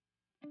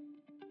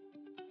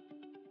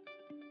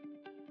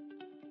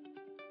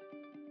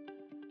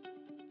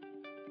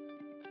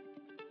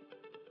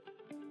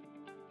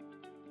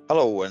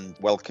Hello and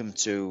welcome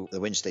to the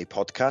Wednesday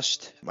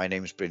podcast. My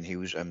name is Bryn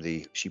Hughes. I'm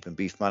the Sheep and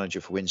Beef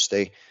Manager for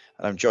Wednesday,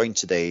 and I'm joined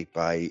today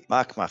by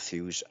Mark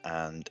Matthews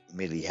and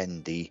Millie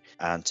Hendy.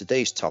 And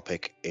today's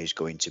topic is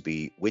going to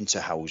be winter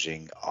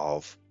housing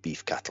of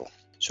beef cattle.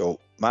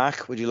 So,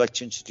 Mark, would you like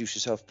to introduce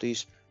yourself,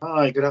 please?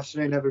 Hi, good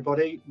afternoon,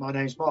 everybody. My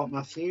name's Mark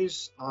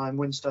Matthews. I'm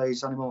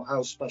Wednesday's animal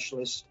house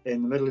specialist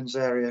in the Midlands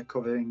area,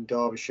 covering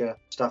Derbyshire,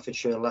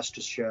 Staffordshire,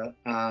 Leicestershire,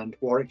 and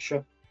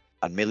Warwickshire.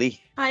 And Millie?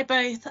 Hi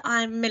both,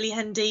 I'm Millie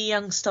Hendy,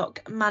 Young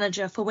Stock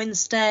Manager for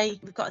Wednesday.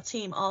 We've got a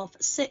team of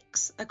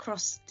 6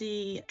 across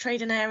the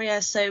trading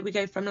area, so we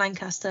go from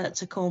Lancaster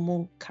to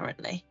Cornwall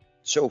currently.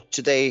 So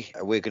today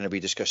we're going to be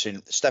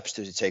discussing steps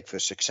to take for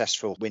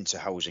successful winter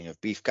housing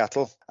of beef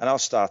cattle. And I'll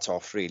start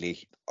off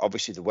really.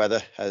 Obviously the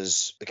weather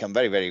has become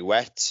very, very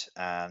wet,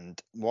 and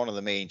one of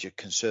the major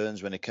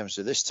concerns when it comes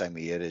to this time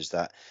of year is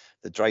that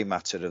the dry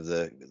matter of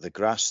the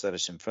grass that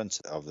is in front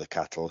of the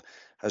cattle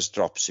has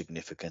dropped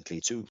significantly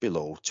to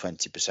below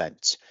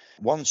 20%.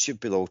 Once you're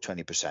below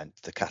 20%,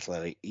 the cattle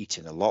are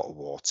eating a lot of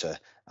water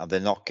and they're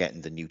not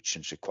getting the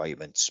nutrient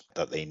requirements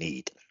that they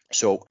need.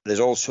 So there's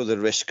also the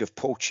risk of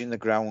poaching the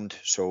ground.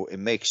 So it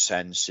makes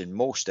sense in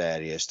most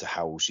areas to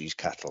house these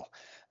cattle.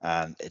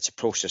 And it's a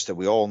process that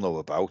we all know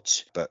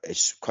about, but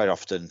it's quite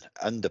often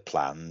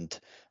underplanned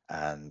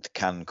and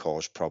can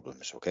cause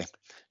problems. Okay,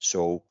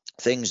 so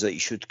things that you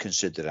should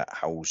consider at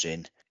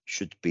housing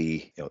should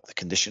be, the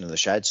condition of the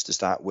sheds to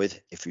start with.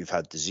 If you've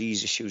had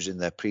disease issues in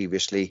there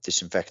previously,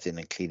 disinfecting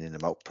and cleaning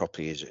them out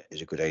properly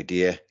is a good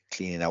idea.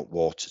 Cleaning out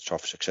water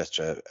troughs,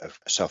 etc., are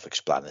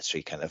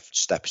self-explanatory kind of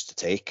steps to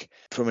take.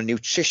 From a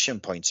nutrition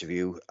point of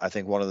view, I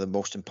think one of the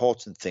most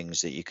important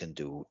things that you can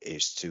do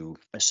is to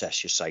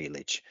assess your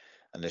silage.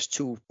 And there's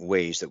 2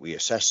 ways that we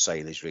assess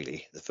silage,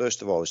 really. The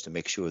first of all is to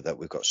make sure that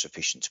we've got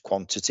sufficient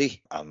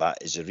quantity, and that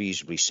is a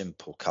reasonably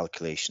simple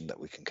calculation that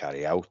we can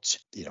carry out.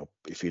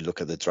 If you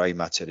look at the dry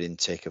matter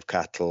intake of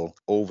cattle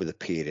over the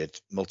period,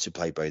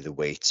 multiplied by the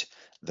weight,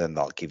 then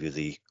that'll give you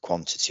the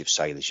quantity of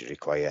silage you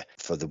require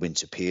for the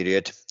winter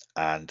period.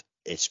 And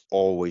it's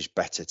always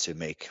better to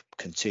make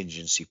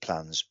contingency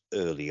plans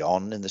early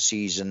on in the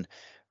season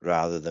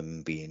rather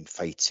than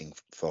fighting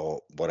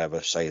for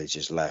whatever silage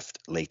is left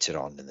later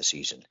on in the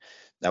season.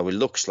 Now, it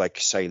looks like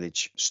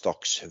silage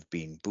stocks have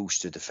been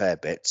boosted a fair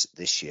bit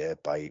this year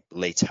by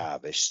late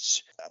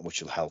harvests,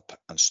 which will help,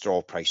 and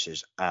straw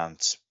prices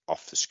aren't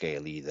off the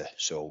scale either.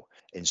 So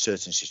in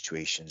certain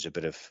situations, a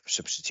bit of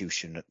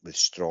substitution with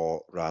straw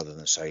rather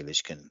than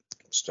silage can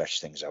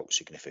stretch things out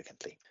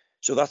significantly.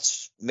 So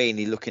that's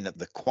mainly looking at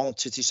the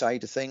quantity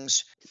side of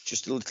things.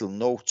 Just a little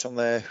note on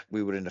there.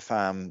 We were in a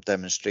farm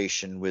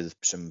demonstration with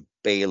some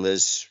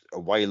balers a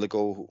while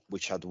ago,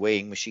 which had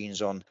weighing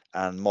machines on,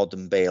 and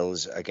modern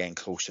bales are getting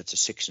closer to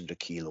 600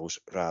 kilos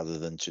rather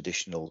than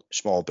traditional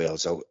small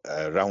bales,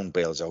 round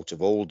bales out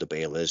of older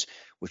balers,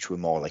 which were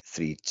more like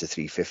 3 to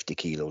 350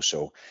 kilos.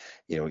 So,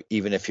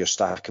 even if your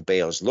stack of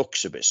bales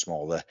looks a bit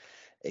smaller,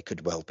 it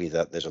could well be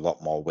that there's a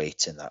lot more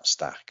weight in that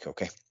stack.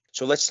 Okay.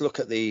 So let's look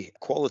at the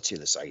quality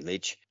of the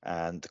silage,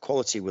 and the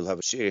quality will have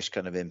a serious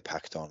kind of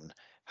impact on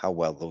how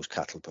well those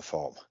cattle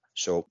perform.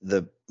 So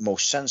the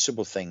most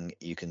sensible thing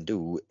you can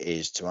do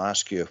is to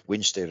ask your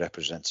Wednesday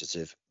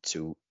representative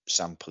to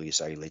sample your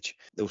silage.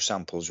 Those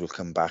samples will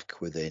come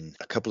back within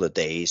a couple of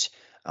days,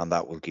 and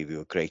that will give you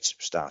a great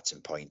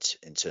starting point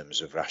in terms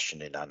of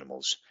rationing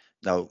animals.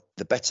 Now,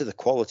 the better the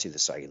quality of the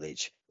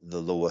silage,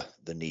 the lower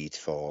the need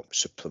for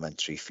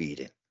supplementary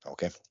feeding.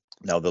 Okay.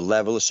 Now, the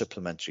level of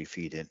supplementary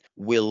feeding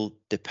will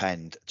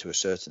depend to a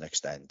certain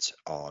extent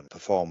on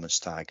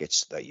performance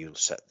targets that you'll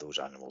set those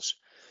animals.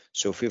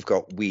 So if you've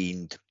got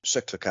weaned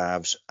suckler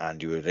calves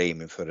and you're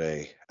aiming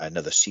for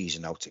another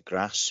season out at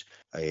grass,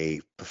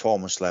 a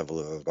performance level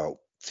of about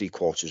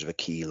 3/4 of a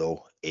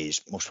kilo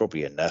is most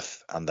probably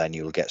enough, and then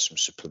you'll get some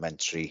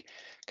supplementary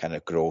kind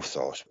of growth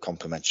or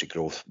complementary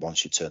growth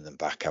once you turn them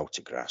back out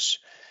to grass.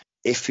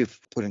 If you're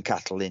putting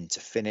cattle in to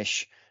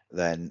finish,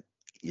 then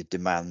your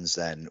demands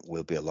then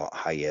will be a lot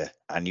higher,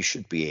 and you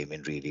should be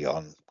aiming really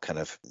on kind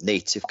of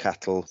native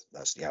cattle.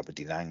 That's the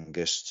Aberdeen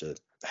Angus to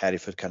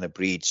Hereford kind of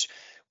breeds,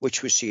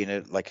 which we're seeing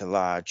a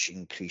large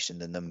increase in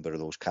the number of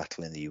those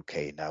cattle in the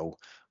UK now.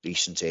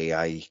 Recent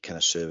AI kind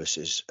of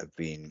services have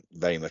been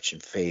very much in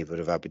favour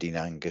of Aberdeen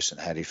Angus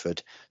and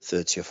Hereford.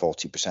 30 or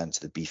 40%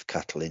 of the beef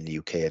cattle in the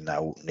UK are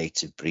now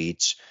native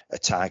breeds. A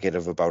target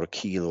of about a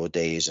kilo a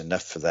day is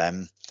enough for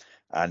them.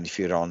 And if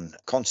you're on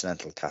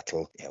continental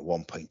cattle,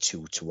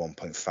 1.2 to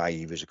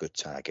 1.5 is a good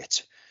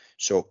target.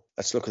 So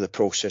let's look at the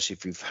process.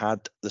 If you've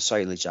had the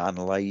silage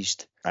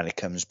analysed and it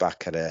comes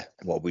back at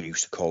what we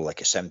used to call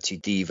like a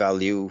 70D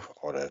value,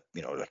 or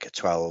like a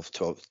 12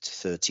 to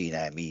 13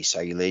 ME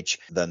silage,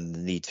 then the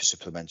need for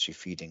supplementary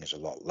feeding is a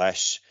lot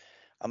less.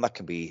 And that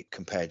can be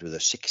compared with a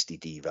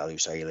 60D value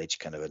silage,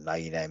 kind of a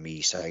 9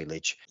 ME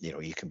silage.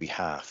 You can be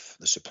half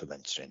the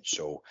supplementary.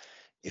 So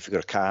if you've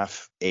got a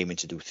calf aiming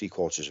to do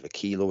 3/4 of a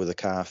kilo with a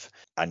calf,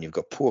 and you've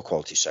got poor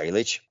quality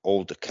silage,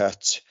 older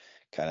cut,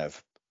 kind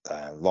of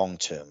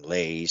long-term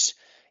lays,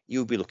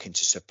 you'll be looking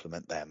to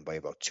supplement them by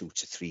about 2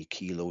 to 3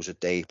 kilos a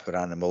day per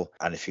animal.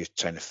 And if you're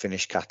trying to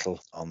finish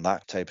cattle on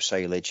that type of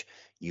silage,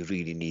 you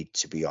really need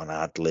to be on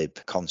ad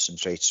lib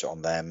concentrates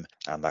on them,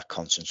 and that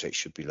concentrate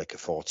should be like a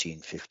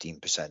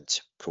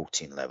 14-15%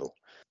 protein level.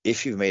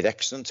 If you've made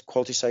excellent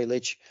quality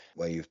silage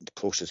where you're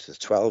closer to the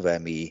 12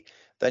 ME,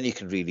 then you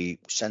can really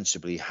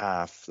sensibly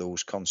halve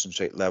those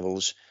concentrate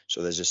levels,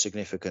 so there's a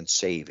significant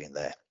saving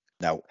there.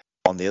 Now,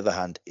 on the other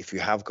hand, if you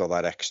have got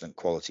that excellent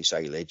quality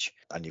silage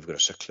and you've got a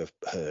suckler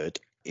herd,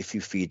 if you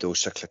feed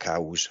those suckler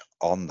cows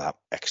on that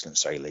excellent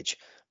silage,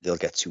 they'll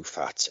get too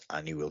fat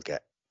and you will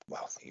get,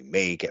 well, you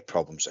may get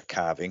problems at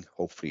calving.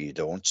 Hopefully you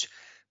don't,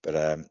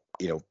 but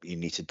you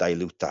need to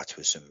dilute that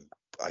with some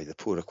either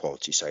poorer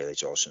quality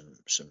silage or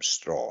some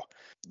straw.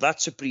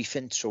 That's a brief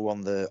intro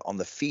on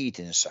the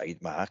feeding side,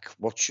 Mark.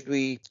 What should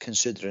we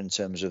consider in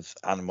terms of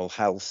animal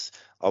health?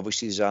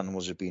 Obviously, these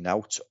animals have been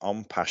out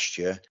on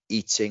pasture,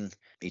 eating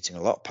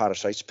a lot of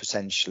parasites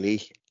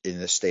potentially in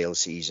the stale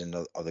season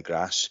of the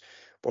grass.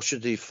 What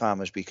should the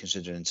farmers be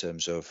considering in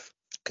terms of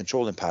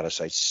controlling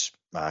parasites,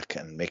 Mark,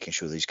 and making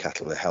sure these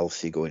cattle are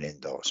healthy going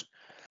indoors?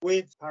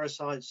 With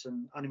parasites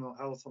and animal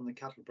health on the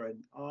cattle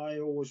brain, I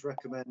always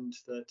recommend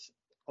that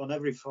on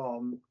every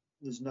farm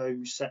there's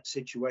no set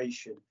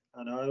situation,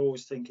 and I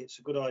always think it's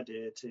a good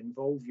idea to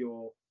involve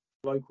your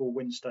local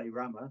Winstay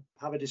rammer,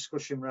 have a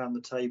discussion around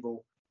the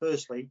table.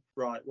 Firstly,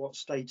 right, what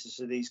status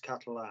are these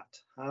cattle at?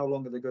 How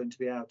long are they going to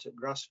be out at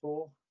grass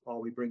for? Are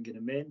we bringing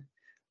them in?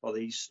 Are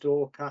these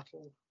store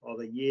cattle? Are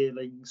they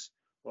yearlings?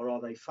 Or are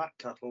they fat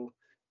cattle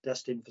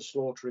destined for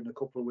slaughter in a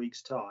couple of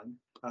weeks' time?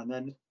 And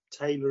then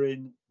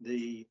tailoring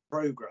the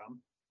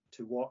program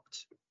to what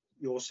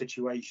your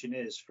situation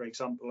is. For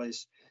example,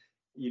 is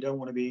you don't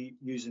want to be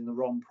using the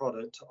wrong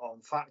product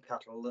on fat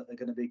cattle that are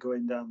going to be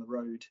going down the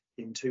road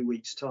in 2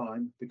 weeks'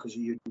 time because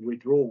of your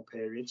withdrawal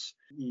periods.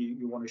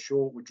 You want a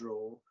short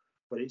withdrawal,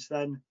 but it's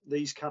then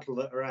these cattle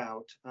that are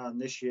out,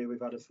 and this year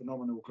we've had a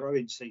phenomenal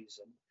growing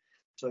season.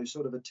 So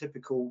sort of a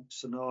typical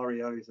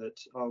scenario that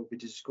I'll be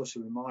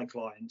discussing with my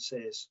clients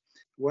is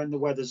when the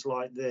weather's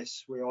like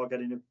this, we are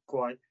getting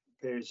quite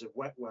periods of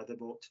wet weather,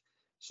 but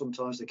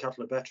sometimes the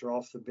cattle are better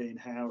off than being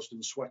housed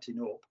and sweating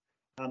up,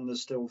 and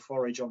there's still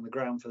forage on the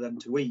ground for them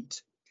to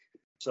eat.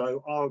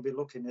 So I'll be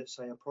looking at,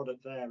 say, a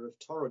product there of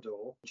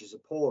Torador, which is a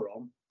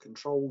pour-on,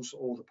 controls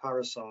all the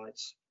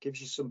parasites, gives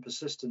you some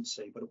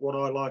persistency. But what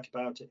I like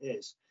about it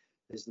is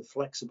the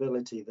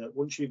flexibility that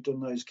once you've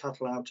done those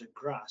cattle out at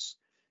grass,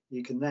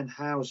 you can then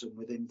house them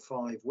within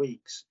 5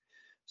 weeks.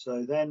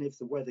 So then if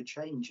the weather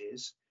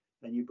changes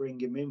and you bring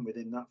them in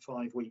within that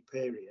 5-week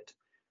period,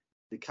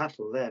 the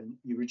cattle, then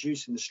you're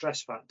reducing the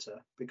stress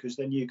factor because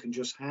then you can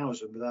just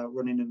house them without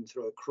running them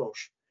through a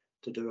crush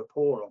to do a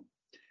pour on.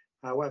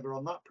 However,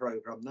 on that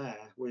program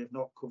there, we have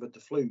not covered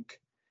the fluke.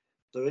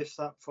 So if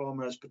that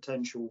farmer has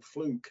potential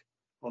fluke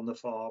on the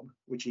farm,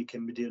 which he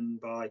can be done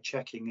by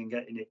checking and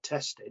getting it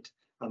tested,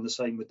 and the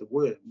same with the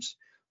worms,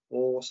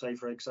 or say,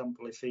 for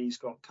example, if he's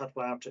got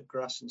cattle out at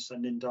grass and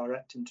sending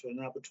direct into an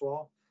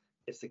abattoir,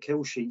 if the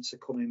kill sheets are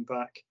coming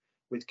back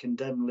with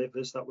condemned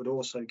livers, that would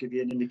also give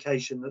you an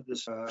indication that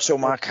there's. So,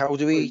 Mark, how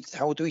do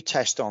we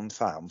test on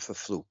farm for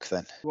fluke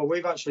then? Well,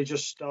 we've actually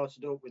just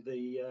started up with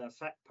the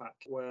FET pack,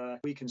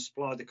 where we can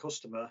supply the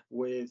customer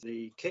with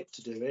the kit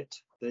to do it.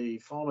 The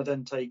farmer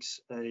then takes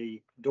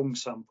a dung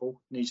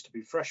sample, needs to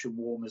be fresh and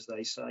warm, as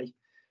they say.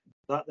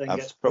 That then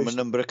gets from a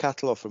number of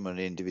cattle or from an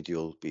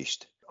individual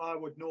beast? I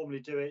would normally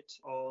do it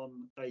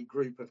on a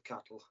group of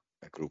cattle.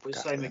 A group of the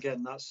cattle. Same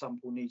again, that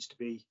sample needs to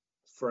be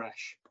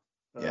fresh.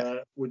 Yeah.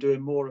 We're doing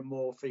more and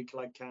more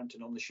fecal egg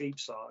counting on the sheep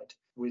side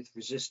with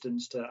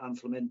resistance to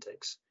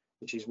anthelmintics,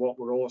 which is what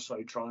we're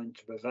also trying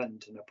to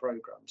prevent in the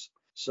programs.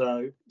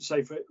 So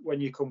say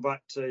when you come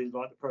back to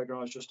like the program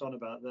I was just on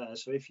about there,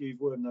 so if you've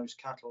wormed those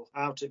cattle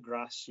out at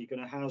grass, you're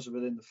going to house them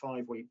within the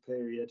 5-week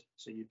period.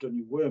 So you've done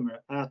your wormer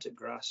out at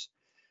grass.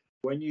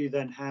 When you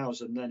then house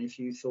them, then if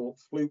you thought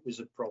fluke was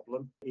a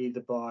problem,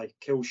 either by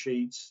kill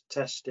sheets,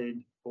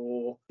 testing,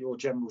 or your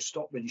general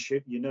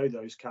stockmanship, you know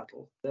those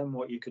cattle, then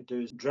what you could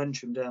do is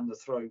drench them down the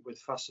throat with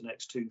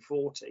Fastanex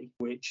 240,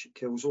 which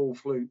kills all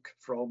fluke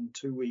from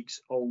 2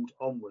 weeks old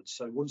onwards.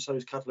 So once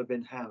those cattle have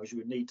been housed, you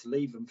would need to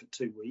leave them for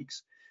 2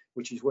 weeks,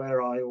 which is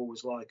where I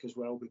always like as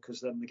well,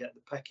 because then they get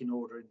the pecking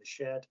order in the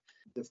shed,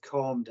 they've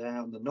calmed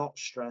down, they're not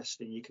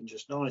stressed, and you can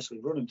just nicely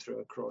run them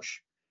through a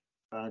crush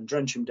and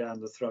drench them down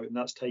the throat, and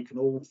that's taken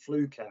all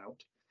fluke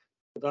out.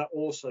 But that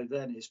also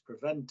then is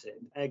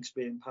preventing eggs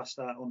being passed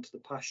out onto the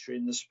pasture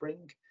in the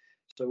spring.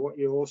 So what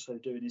you're also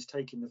doing is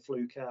taking the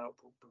fluke out,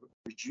 but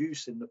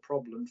reducing the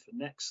problem for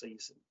next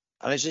season.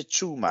 And is it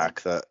true,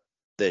 Mark, that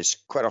there's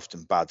quite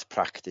often bad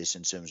practice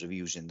in terms of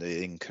using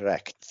the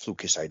incorrect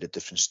fluicide at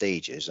different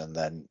stages, and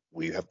then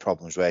we have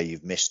problems where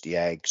you've missed the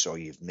eggs or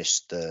you've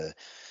missed the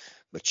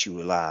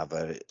mature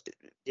larva?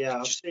 Yeah,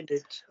 I've seen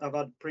it. I've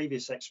had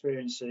previous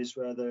experiences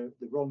where the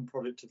wrong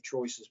product of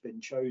choice has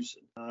been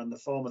chosen and the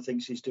farmer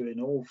thinks he's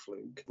doing all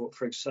fluke. But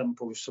for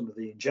example, some of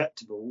the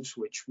injectables,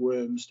 which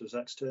worms does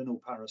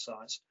external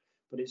parasites,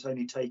 but it's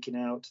only taking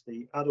out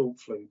the adult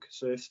fluke.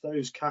 So if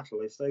those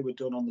cattle, if they were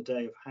done on the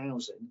day of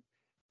housing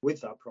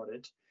with that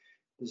product,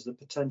 there's the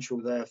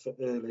potential there for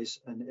earlies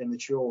and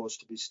immatures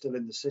to be still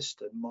in the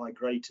system,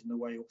 migrating the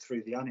way up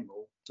through the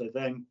animal. So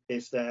then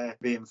if they're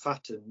being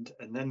fattened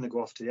and then they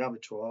go off to the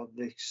abattoir,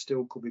 they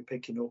still could be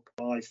picking up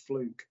live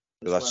fluke.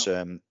 Well, that's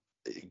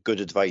good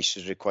advice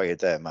is required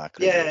there, Mark.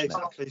 Really, yeah,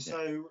 exactly. Yeah.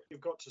 So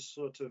you've got to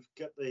sort of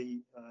get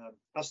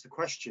ask the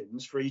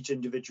questions for each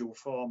individual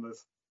farm of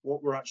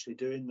what we're actually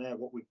doing there,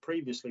 what we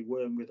previously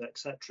wormed with,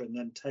 etc., and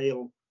then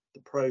tail the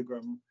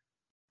program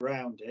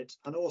around it.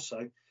 And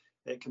also,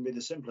 it can be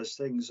the simplest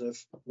things of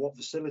what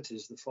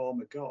facilities the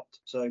farmer got.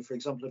 So, for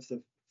example, if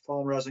the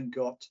farmer hasn't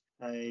got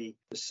a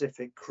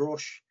specific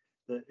crush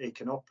that it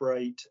can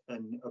operate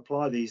and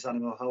apply these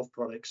animal health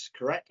products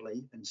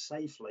correctly and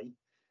safely,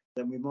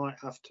 then we might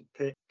have to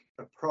pick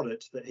a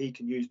product that he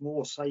can use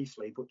more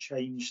safely, but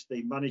change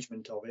the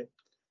management of it.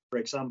 For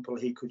example,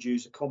 he could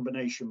use a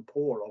combination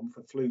pour-on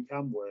for fluke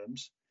and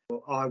worms,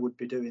 but I would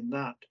be doing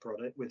that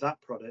product. With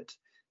that product,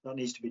 that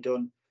needs to be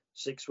done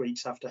 6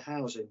 weeks after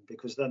housing,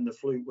 because then the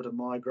fluke would have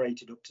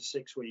migrated up to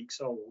 6 weeks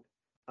old,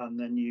 and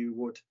then you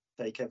would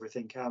take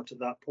everything out at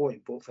that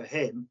point. But for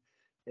him,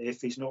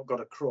 if he's not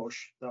got a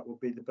crush, that would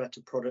be the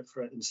better product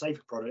for it and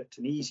safer product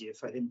and easier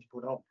for him to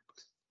put on.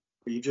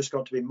 But you've just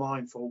got to be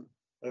mindful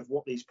of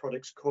what these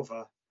products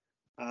cover,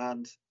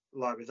 and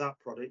like with that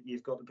product,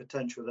 you've got the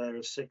potential there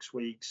of 6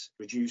 weeks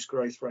reduced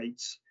growth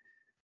rates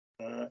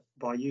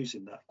by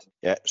using that.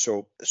 Yeah,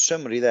 so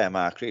summary there,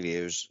 Mark, really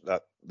is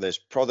that there's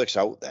products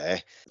out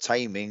there.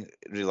 Timing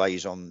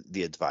relies on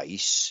the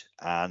advice,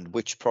 and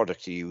which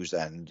product you use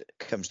then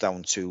comes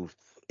down to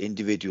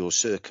individual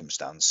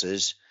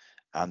circumstances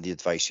and the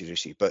advice you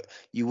receive. But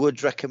you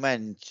would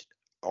recommend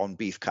on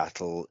beef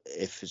cattle,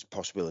 if there's a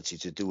possibility,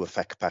 to do a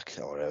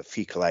FECPAC or a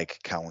fecal egg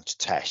count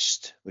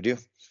test, would you?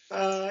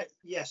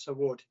 Yes, I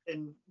would.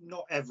 In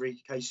not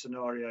every case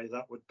scenario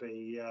that would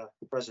be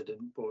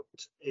precedent, but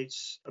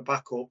it's a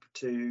backup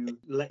to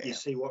let you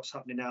see what's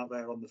happening out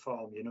there on the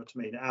farm, you know what I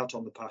mean, out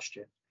on the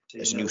pasture. So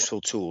it's a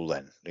useful tool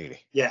then, really.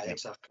 Yeah,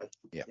 exactly.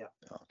 Yeah.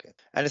 Okay.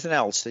 Anything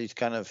else that you'd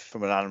kind of,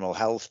 from an animal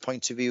health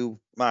point of view,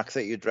 Mark,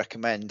 that you'd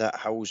recommend at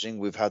housing?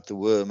 We've had the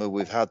wormer,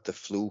 we've had the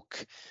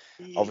fluke.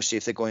 Obviously,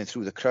 if they're going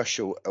through the crush,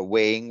 a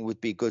weighing would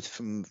be good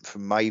from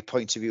my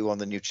point of view on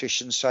the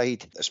nutrition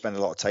side. I spend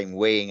a lot of time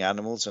weighing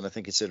animals, and I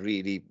think it's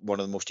really one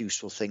of the most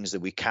useful things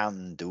that we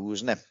can do,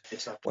 isn't it?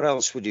 Exactly. What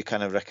else would you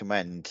kind of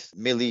recommend?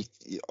 Millie,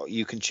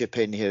 you can chip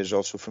in here as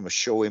also from a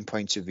showing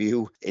point of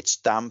view. It's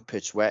damp,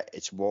 it's wet,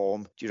 it's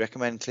warm. Do you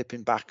recommend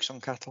clipping backs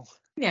on cattle?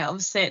 Yeah,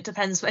 obviously it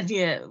depends when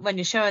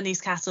you're showing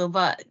these cattle,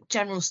 but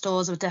general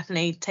stores would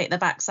definitely take their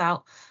backs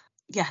out.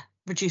 Yeah,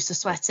 reduce the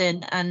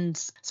sweating, and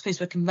I suppose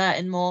we're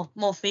converting more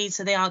feed,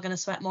 so they are going to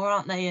sweat more,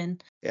 aren't they?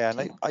 And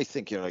I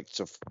think like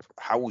sort of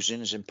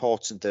housing is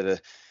important. There are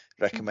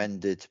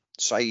recommended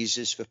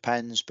sizes for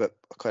pens, but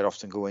I quite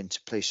often go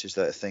into places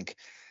that I think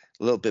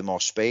a little bit more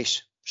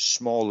space,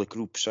 smaller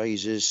group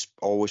sizes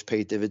always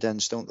pay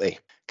dividends, don't they?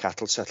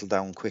 Cattle settle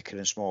down quicker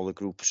in smaller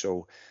groups,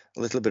 so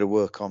a little bit of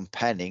work on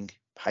penning,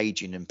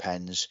 hygiene in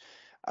pens,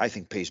 I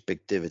think pays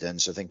big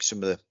dividends. I think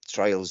some of the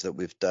trials that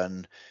we've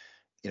done,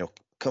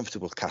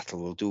 comfortable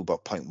cattle will do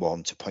about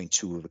 0.1 to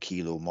 0.2 of a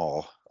kilo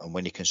more. And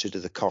when you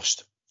consider the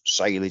cost,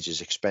 silage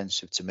is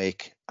expensive to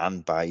make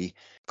and buy.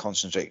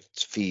 Concentrate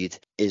feed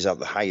is at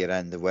the higher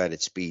end of where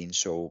it's been.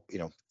 So,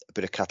 a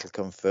bit of cattle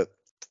comfort,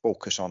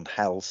 focus on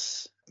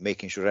health,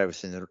 making sure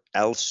everything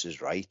else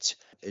is right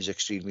is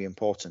extremely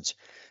important.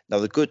 Now,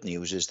 the good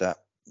news is that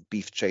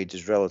beef trade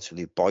is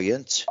relatively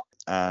buoyant,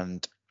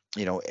 and,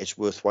 it's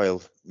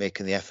worthwhile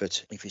making the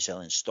effort if you're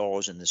selling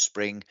stores in the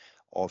spring,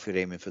 or if you're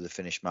aiming for the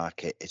finished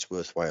market. It's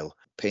worthwhile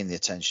paying the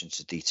attention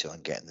to detail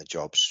and getting the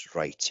jobs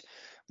right.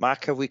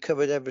 Mark, have we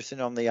covered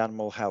everything on the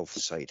animal health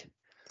side?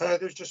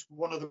 There's just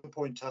one other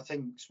point I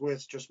think is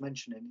worth just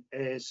mentioning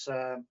is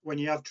when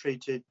you have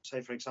treated,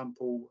 say, for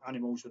example,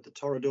 animals with the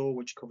Toradol,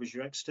 which covers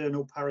your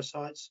external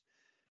parasites.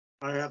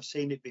 I have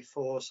seen it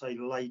before, say,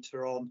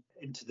 later on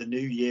into the new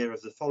year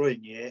of the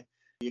following year.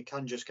 You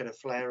can just get a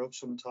flare up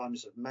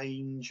sometimes of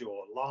mange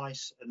or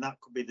lice, and that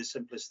could be the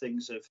simplest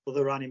things of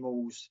other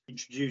animals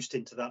introduced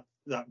into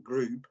that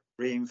group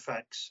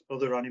reinfects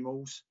other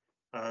animals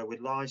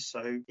with lice.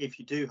 So if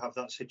you do have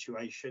that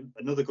situation,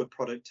 another good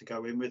product to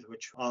go in with,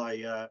 which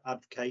I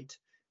advocate,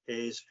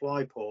 is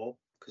Flypaw,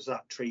 because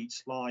that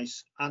treats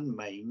lice and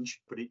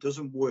mange, but it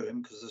doesn't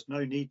worm because there's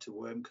no need to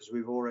worm because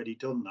we've already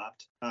done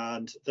that.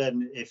 And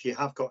then if you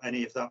have got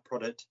any of that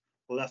product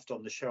left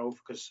on the shelf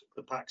because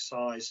the pack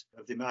size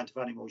of the amount of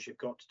animals you've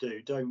got to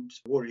do, don't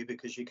worry,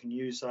 because you can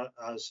use that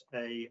as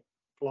a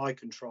fly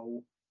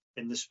control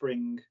in the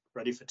spring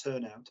ready for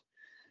turnout.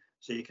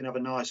 So you can have a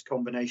nice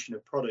combination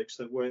of products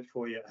that work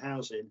for you at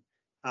housing,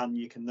 and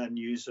you can then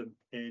use them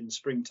in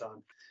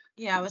springtime.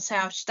 Yeah, I would say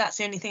that's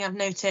the only thing I've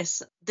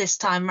noticed this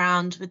time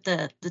round with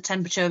the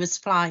temperature with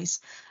flies.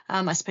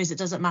 I suppose it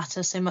doesn't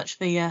matter so much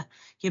for your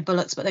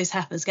bullocks, but those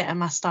heifers getting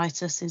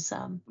mastitis is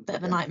a bit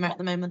of a nightmare at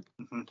the moment.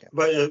 Mm-hmm.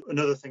 But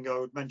another thing I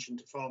would mention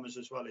to farmers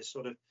as well is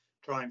sort of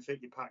try and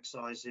fit your pack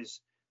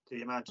sizes to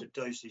the amount of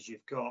doses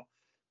you've got.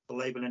 The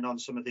labelling on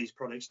some of these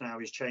products now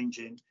is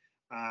changing,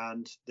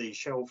 and the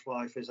shelf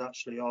life is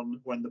actually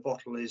on when the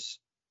bottle is,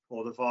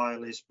 or the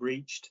vial is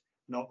breached,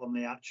 not on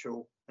the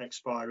actual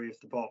expiry of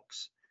the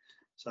box.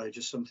 So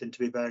just something to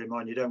be bear in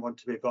mind. You don't want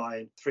to be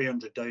buying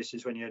 300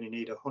 doses when you only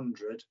need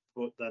 100,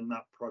 but then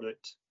that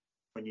product,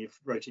 when you've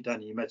wrote it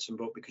down in your medicine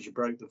book because you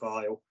broke the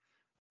vial,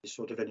 is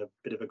sort of in a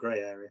bit of a grey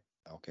area.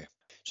 Okay.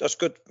 So that's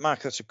good,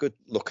 Mark. That's a good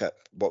look at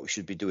what we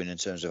should be doing in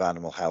terms of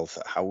animal health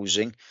at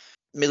housing.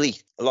 Millie,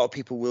 a lot of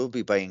people will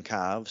be buying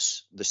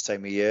calves this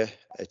time of year.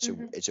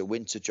 It's a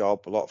winter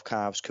job. A lot of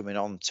calves coming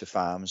on to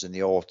farms in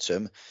the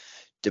autumn.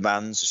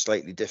 Demands are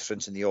slightly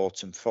different in the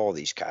autumn for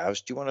these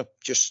calves. Do you want to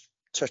just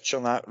touch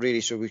on that really,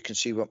 so we can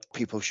see what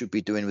people should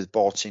be doing with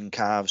bought-in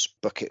calves,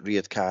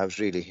 bucket-reared calves,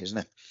 really, isn't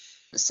it?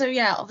 So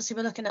yeah, obviously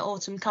we're looking at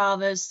autumn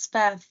calvers,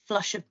 fair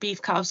flush of beef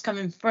calves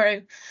coming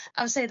through.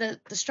 I would say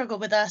that the struggle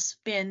with us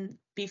being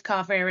beef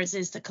calf rearers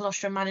is the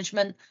colostrum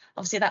management.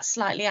 Obviously that's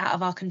slightly out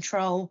of our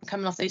control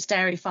coming off those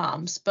dairy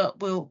farms, but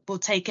we'll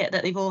take it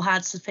that they've all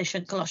had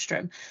sufficient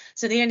colostrum.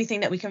 So the only thing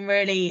that we can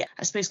really,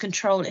 I suppose,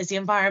 control is the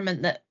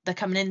environment that they're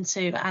coming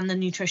into and the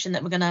nutrition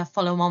that we're going to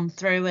follow on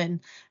through and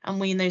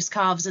wean those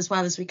calves as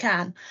well as we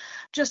can.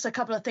 Just a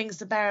couple of things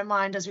to bear in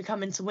mind as we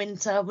come into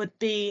winter would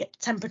be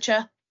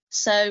temperature.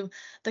 So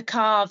the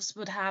calves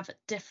would have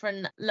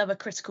different lower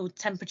critical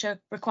temperature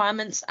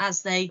requirements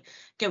as they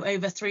go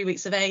over 3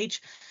 weeks of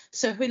age.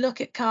 So if we look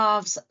at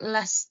calves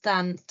less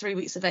than 3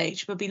 weeks of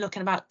age, we'll be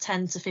looking about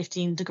 10 to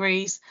 15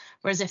 degrees.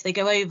 Whereas if they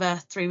go over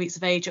 3 weeks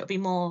of age, it'll be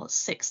more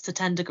 6 to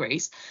 10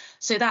 degrees.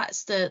 So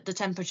that's the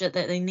temperature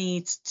that they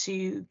need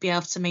to be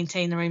able to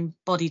maintain their own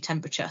body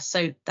temperature.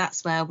 So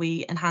that's where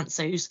we enhance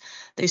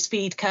those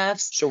feed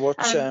curves. So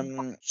what,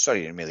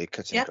 sorry, Amelia,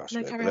 cutting across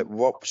a bit, but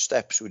what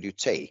steps would you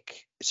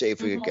take? Say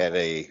if we get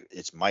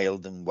it's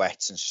mild and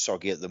wet and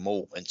soggy at the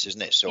moment,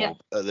 isn't it? So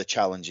the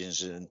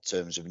challenges in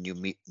terms of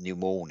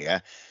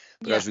pneumonia.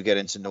 But as we get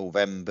into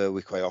November,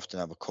 we quite often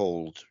have a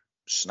cold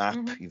snap.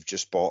 You've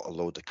just bought a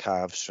load of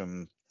calves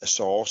from a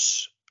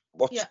source.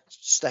 What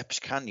steps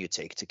can you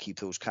take to keep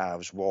those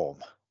calves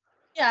warm?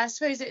 Yeah, I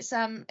suppose it's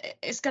going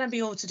to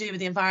be all to do with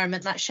the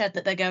environment, that shed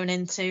that they're going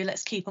into.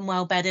 Let's keep them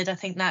well bedded. I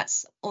think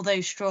that's,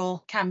 although straw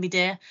can be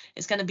dear,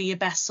 it's going to be your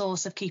best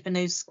source of keeping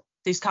those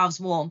calves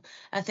warm.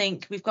 I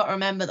think we've got to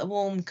remember that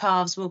warm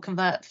calves will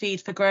convert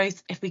feed for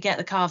growth. If we get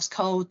the calves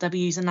cold, they'll be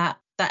using that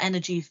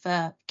energy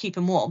for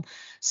keeping warm.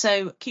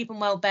 So keep them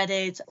well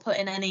bedded, put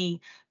in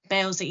any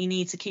bales that you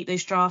need to keep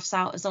those drafts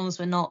out as long as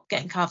we're not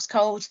getting calves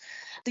cold.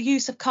 The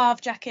use of calf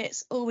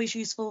jackets, always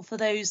useful for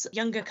those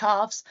younger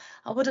calves.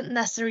 I wouldn't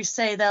necessarily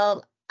say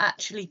they'll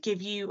actually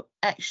give you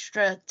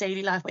extra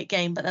daily life weight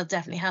gain, but they'll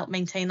definitely help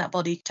maintain that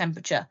body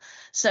temperature.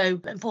 So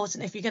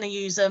important, if you're going to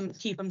use them,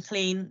 keep them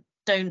clean.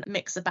 Don't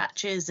mix the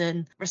batches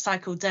and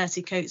recycle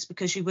dirty coats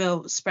because you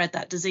will spread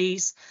that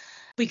disease.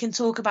 We can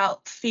talk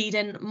about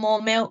feeding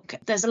more milk.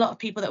 There's a lot of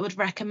people that would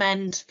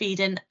recommend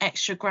feeding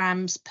extra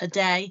grams per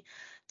day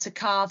to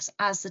calves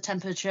as the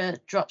temperature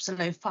drops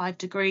below 5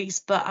 degrees,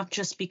 but I'd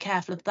just be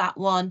careful of that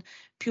one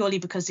purely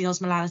because the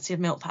osmolality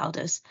of milk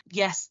powders.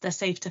 Yes, they're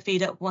safe to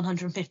feed at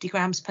 150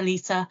 grams per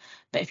litre,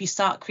 but if you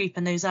start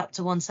creeping those up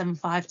to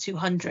 175,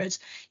 200,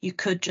 you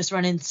could just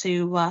run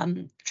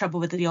into trouble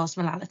with the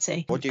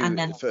osmolality. What do you,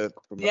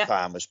 from a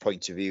farmer's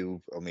point of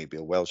view, or maybe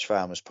a Welsh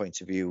farmer's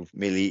point of view,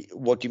 Millie,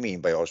 what do you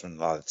mean by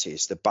osmolality?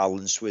 It's the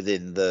balance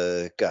within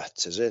the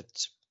gut, is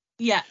it?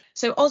 Yeah,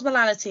 so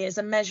osmolality is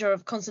a measure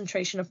of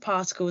concentration of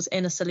particles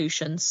in a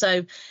solution.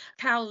 So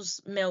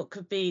cow's milk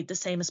could be the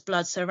same as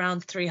blood, so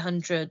around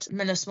 300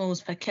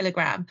 millismoles per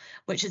kilogram,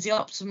 which is the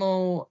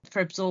optimal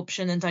for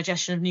absorption and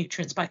digestion of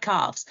nutrients by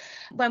calves.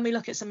 When we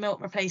look at some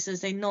milk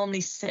replacers, they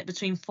normally sit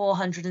between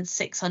 400 and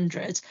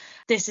 600.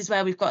 This is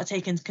where we've got to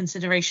take into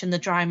consideration the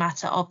dry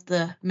matter of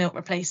the milk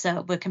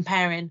replacer. We're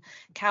comparing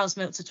cow's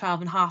milk to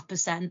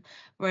 12.5%,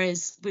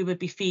 whereas we would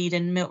be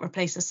feeding milk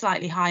replacer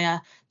slightly higher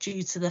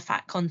due to the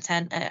fat content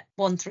at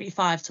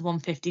 135 to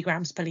 150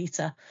 grams per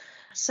litre.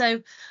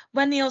 So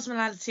when the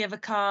osmolality of a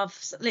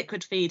calf's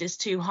liquid feed is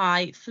too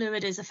high,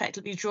 fluid is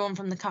effectively drawn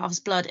from the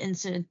calf's blood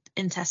into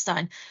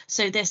intestine.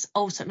 So this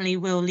ultimately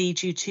will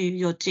lead you to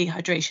your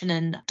dehydration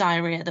and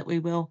diarrhea that we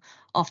will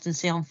often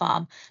see on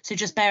farm. So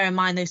just bear in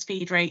mind those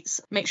feed rates.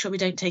 Make sure we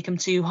don't take them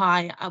too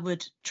high. I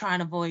would try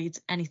and avoid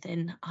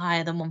anything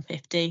higher than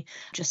 150.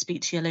 Just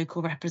speak to your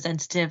local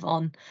representative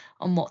on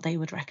what they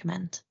would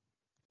recommend.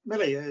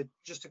 Millie,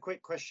 just a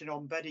quick question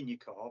on bedding your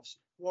calves.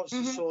 What's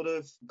the sort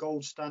of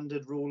gold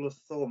standard rule of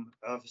thumb,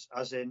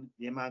 as in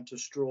the amount of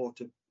straw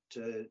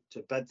to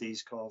bed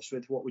these calves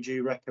with? What would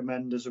you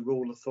recommend as a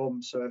rule of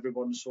thumb so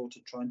everyone's sort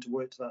of trying to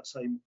work to that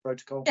same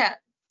protocol? Yeah,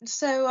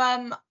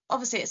 So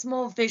obviously it's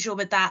more visual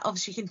with that.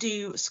 Obviously you can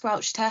do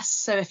squelch tests.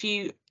 So if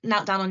you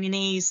knelt down on your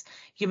knees,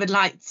 you would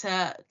like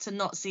to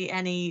not see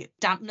any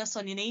dampness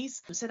on your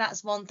knees. So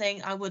that's one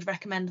thing I would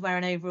recommend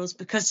wearing overalls,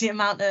 because the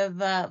amount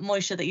of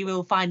moisture that you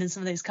will find in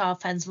some of those calf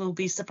pens will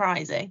be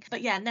surprising.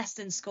 But yeah, nest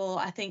and score,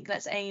 I think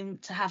let's aim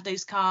to have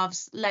those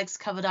calves legs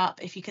covered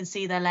up. If you can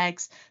see their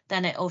legs,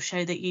 then it will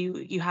show that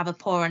you have a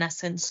poorer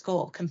nest and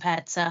score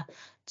compared to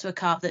a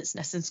calf that's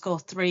nest and score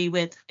 3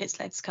 with its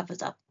legs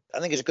covered up. I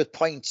think it's a good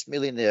point,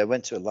 Millie. I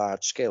went to a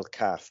large-scale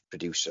calf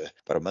producer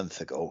about a month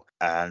ago,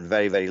 and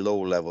very, very low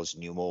levels of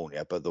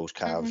pneumonia, but those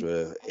calves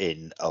were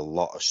in a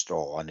lot of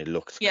straw and it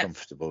looked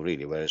comfortable,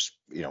 really. Whereas,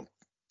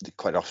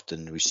 quite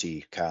often we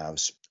see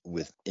calves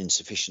with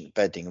insufficient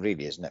bedding,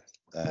 really, isn't it?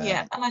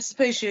 Yeah, and I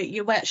suppose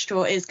your wet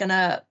straw is going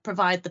to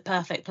provide the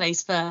perfect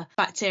place for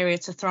bacteria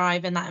to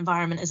thrive in that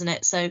environment, isn't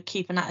it? So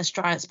keeping that as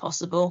dry as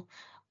possible,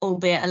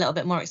 albeit a little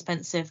bit more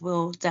expensive,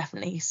 will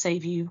definitely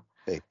save you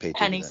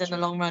pennies in the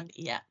long run.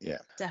 Yeah,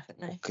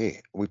 definitely.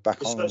 Okay, we're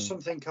back on.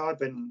 Something I've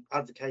been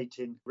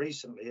advocating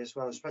recently as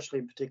well, especially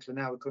in particular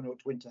now we're coming up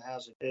to winter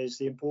housing, is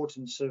the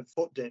importance of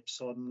foot dips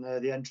on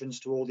the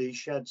entrance to all these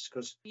sheds,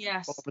 because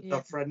often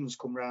our friends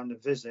come round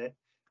and visit.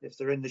 If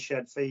they're in the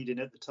shed feeding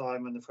at the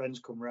time when the friends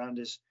come round,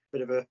 is a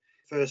bit of a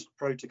first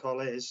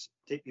protocol is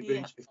dip your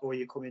boots before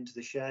you come into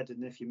the shed.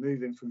 And if you're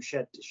moving from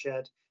shed to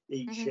shed,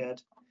 each shed,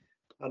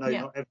 I know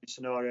not every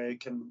scenario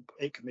can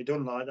be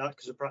done like that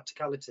because of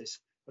practicalities,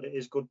 but it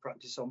is good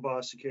practice on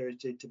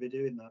biosecurity to be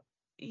doing that.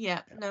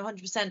 Yeah, no,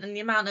 100%. And the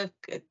amount of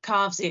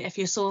calves, if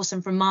you're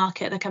sourcing from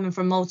market, they're coming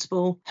from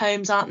multiple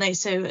homes, aren't they?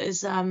 So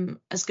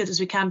as good as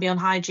we can be on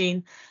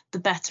hygiene, the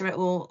better it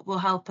will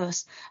help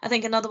us. I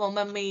think another one,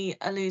 when we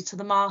allude to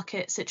the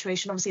market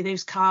situation, obviously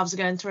those calves are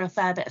going through a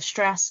fair bit of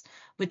stress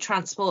with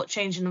transport,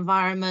 change in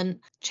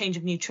environment, change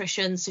of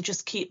nutrition. So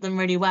just keep them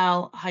really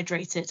well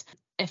hydrated.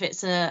 If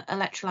it's a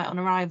electrolyte on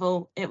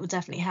arrival, it will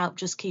definitely help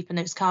just keeping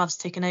those calves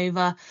ticking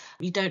over.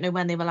 You don't know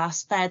when they were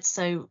last fed,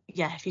 so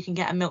yeah, if you can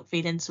get a milk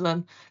feed into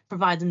them,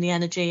 provide them the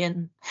energy,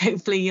 and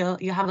hopefully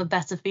you'll have a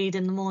better feed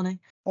in the morning.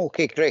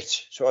 Okay,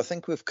 great. So I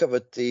think we've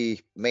covered the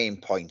main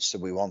points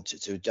that we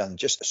wanted to. And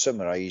just to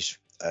summarise,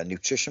 a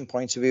nutrition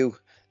point of view,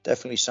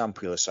 definitely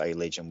sample your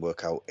silage and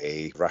work out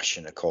a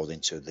ration according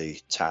to the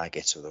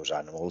targets of those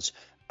animals,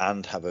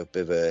 and have a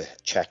bit of a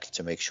check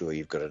to make sure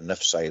you've got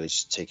enough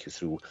silage to take you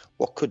through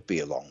what could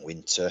be a long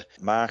winter.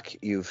 Mark,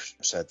 you've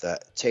said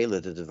that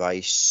tailored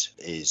advice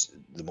is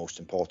the most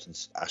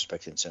important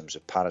aspect in terms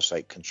of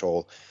parasite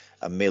control.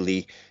 And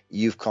Millie,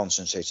 you've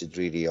concentrated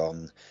really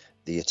on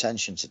the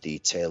attention to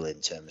detail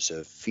in terms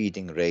of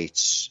feeding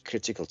rates,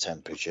 critical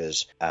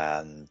temperatures,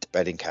 and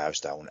bedding calves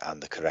down,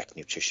 and the correct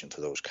nutrition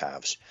for those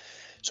calves.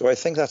 So I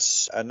think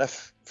that's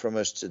enough from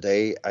us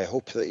today. I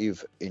hope that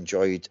you've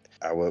enjoyed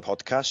our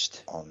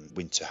podcast on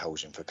winter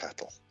housing for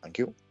cattle. Thank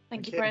you.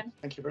 Thank you, Bryn.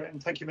 Thank you, Bryn.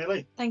 Thank you,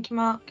 Millie. Thank you,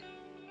 Mark.